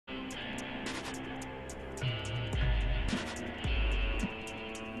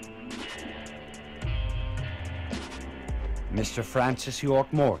Mr. Francis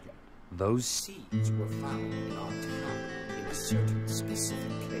York Morgan, those seeds were found in our town in a certain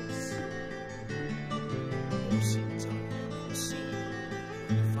specific place. Those seeds are the seed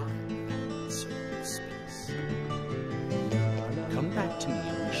we find in a certain space. Come back to me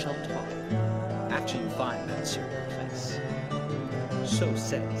and we shall talk after you find that certain place. So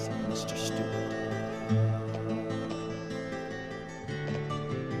says Mr. Stewart.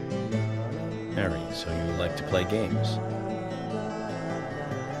 Harry, so you like to play games?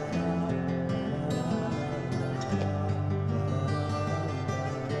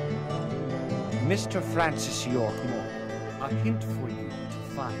 Mr. Francis York Morgan, a hint for you to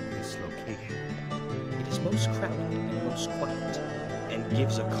find this location. It is most crowded and most quiet, and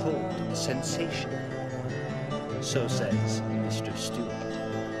gives a cold sensation. So says Mr. Stewart.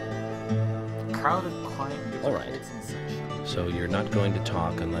 Crowded, quiet, and gives All a right. cold sensation. So you're not going to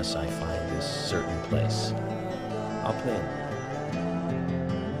talk unless I find this certain place. I'll play along.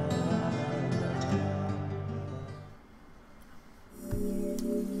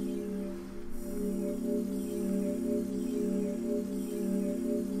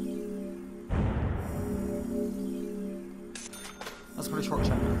 That's a pretty short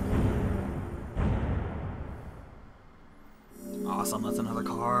chapter. Awesome, that's another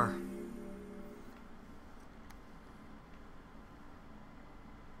car.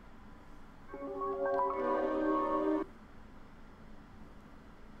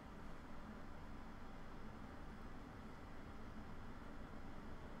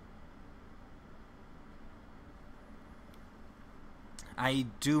 I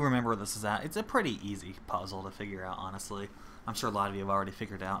do remember where this is at. It's a pretty easy puzzle to figure out, honestly. I'm sure a lot of you have already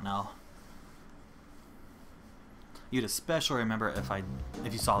figured it out now. You'd especially remember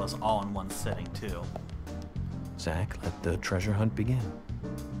if you saw this all in one sitting, too. Zach, let the treasure hunt begin.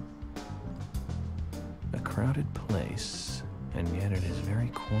 A crowded place, and yet it is very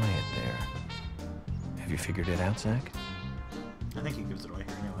quiet there. Have you figured it out, Zach? I think he gives it away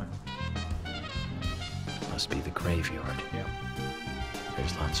here anyway. Must be the graveyard. Yeah.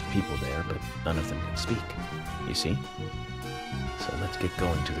 There's lots of people there, but none of them can speak. You see? So let's get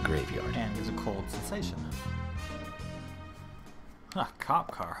going to the graveyard. And gives a cold sensation. A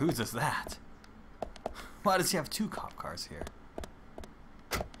cop car. Whose is that? Why does he have two cop cars here?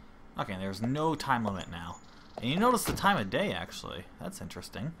 Okay, there's no time limit now. And you notice the time of day, actually. That's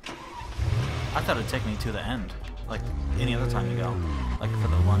interesting. I thought it'd take me to the end. Like any other time you go. Like for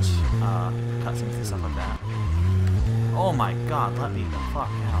the lunch cutscenes and stuff like that. Oh my god, let me the fuck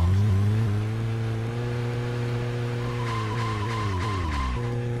out.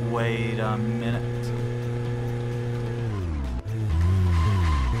 Wait a minute.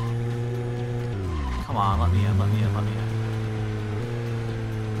 Come on, let me in, let me in, let me in.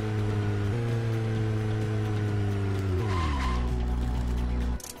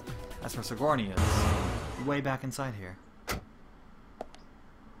 That's where Sigourney is. Way back inside here.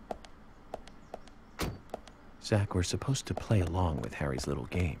 Zach, we're supposed to play along with Harry's little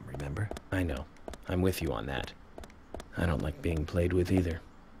game, remember? I know. I'm with you on that. I don't like being played with either.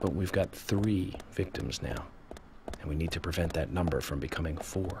 But we've got 3 victims now. And we need to prevent that number from becoming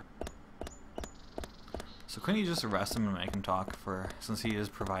 4. So couldn't you just arrest him and make him talk since he is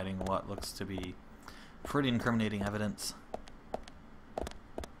providing what looks to be pretty incriminating evidence?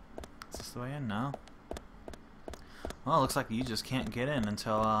 Is this the way in? No. Well, it looks like you just can't get in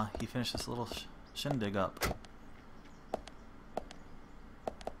until he finishes this little shindig up.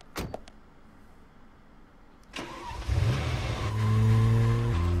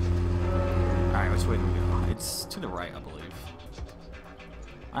 Alright, which way do we go? It's to the right, I believe.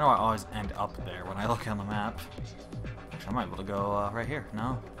 I know I always end up there when I look on the map. Actually, I might be able to go right here.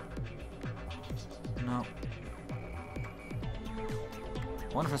 No? No.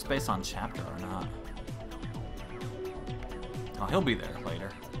 I wonder if it's based on chapter or not. Oh, he'll be there later.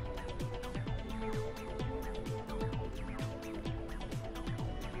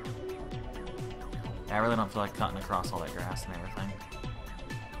 Yeah, I really don't feel like cutting across all that grass and everything.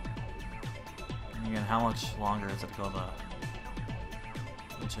 And again, how much longer is it to go the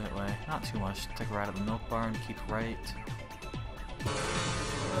legit way? Not too much. Take a ride at the milk barn, keep right.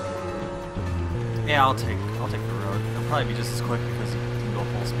 Yeah, I'll take the road. It'll probably be just as quick because you can go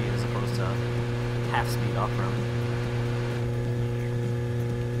full speed as opposed to half speed off-road.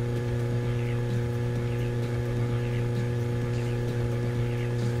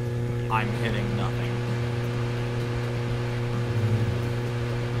 I'm hitting nothing.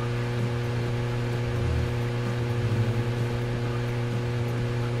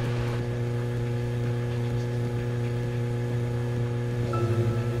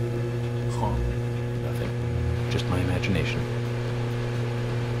 Nothing. Just my imagination.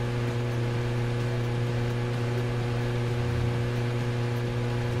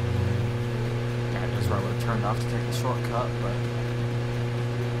 turned off to take the shortcut, but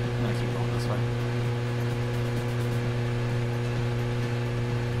I'm gonna keep going this way.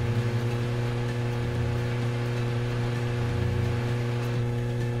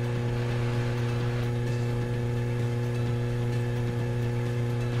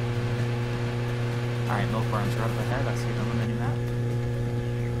 Alright, milk barns right up ahead. I see it on the mini map.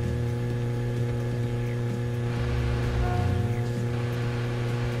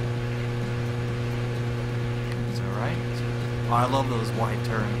 Is that right? Oh, I love those wide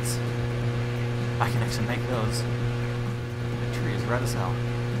turns. I can actually make those. The tree is red as hell.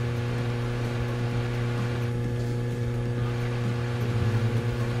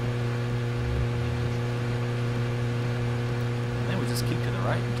 And then we just keep to the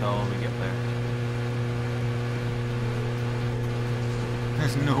right until we get there.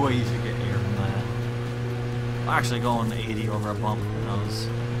 There's no way you should get air from that. I'm actually going 80 over a bump, who knows.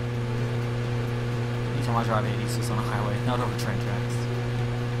 Anytime I drive 80, it's just on a highway, not over train tracks.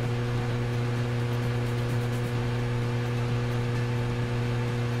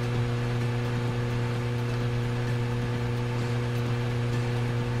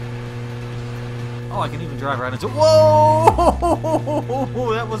 Oh, I can even drive right into— whoa!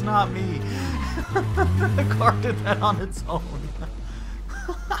 That was not me. The car did that on its own.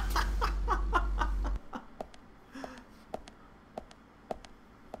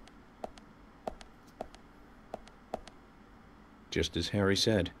 Just as Harry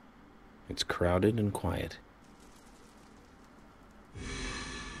said, it's crowded and quiet.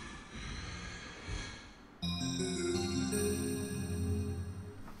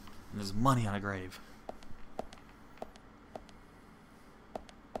 There's money on a grave.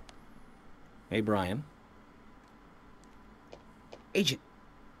 Hey, Brian. Agent.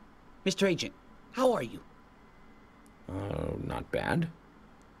 Mr. Agent, how are you? Not bad.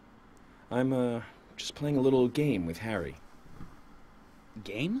 I'm, just playing a little game with Harry.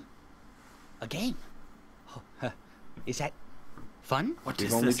 Game? A game? Oh, is that fun?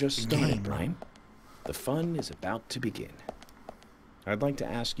 We've only just started, Brian. The fun is about to begin. I'd like to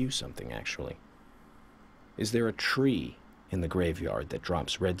ask you something, actually. Is there a tree in the graveyard that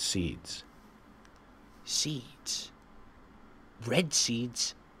drops red seeds? Seeds? Red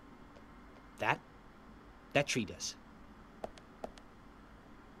seeds? That tree does.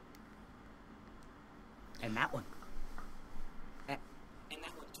 And that one. And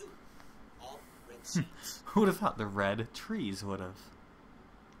that one too. All red seeds. Who would have thought the red trees would have?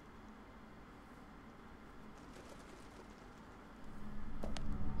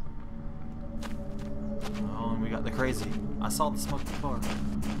 Oh, and we got the crazy. I saw the smoke before.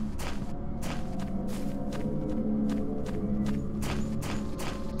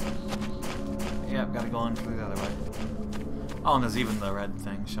 Yep, gotta go on through the other way. Oh, and there's even the red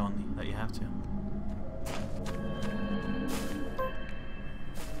thing showing that you have to.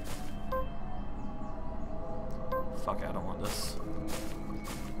 Fuck, I don't want this.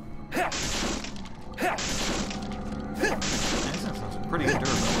 This sounds pretty good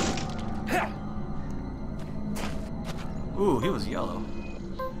durability. Ooh, he was yellow.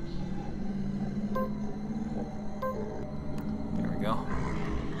 There we go.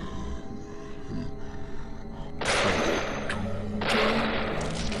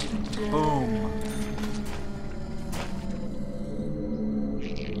 Boom.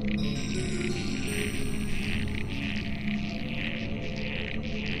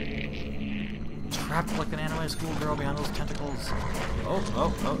 Trapped like an anime schoolgirl behind those tentacles. Oh,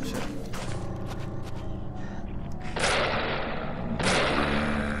 shit.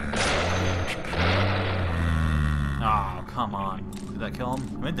 Oh, come on. Did that kill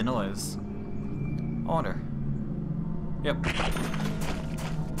him? I made the noise. I wonder. Yep.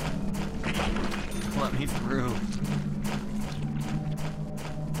 Let me through.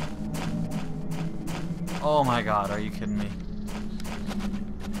 Oh my god, are you kidding me?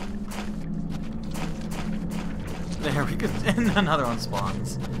 There we go. And another one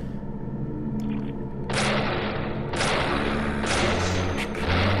spawns.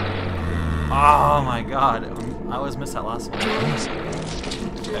 Oh my god. I always missed that last one.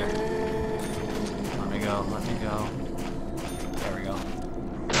 There. Let me go. Let me go. There we go.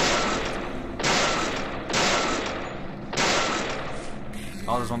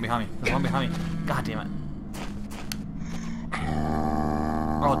 Oh, there's one behind me. There's one behind me. God damn it.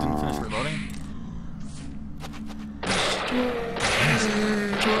 Oh, it didn't finish reloading?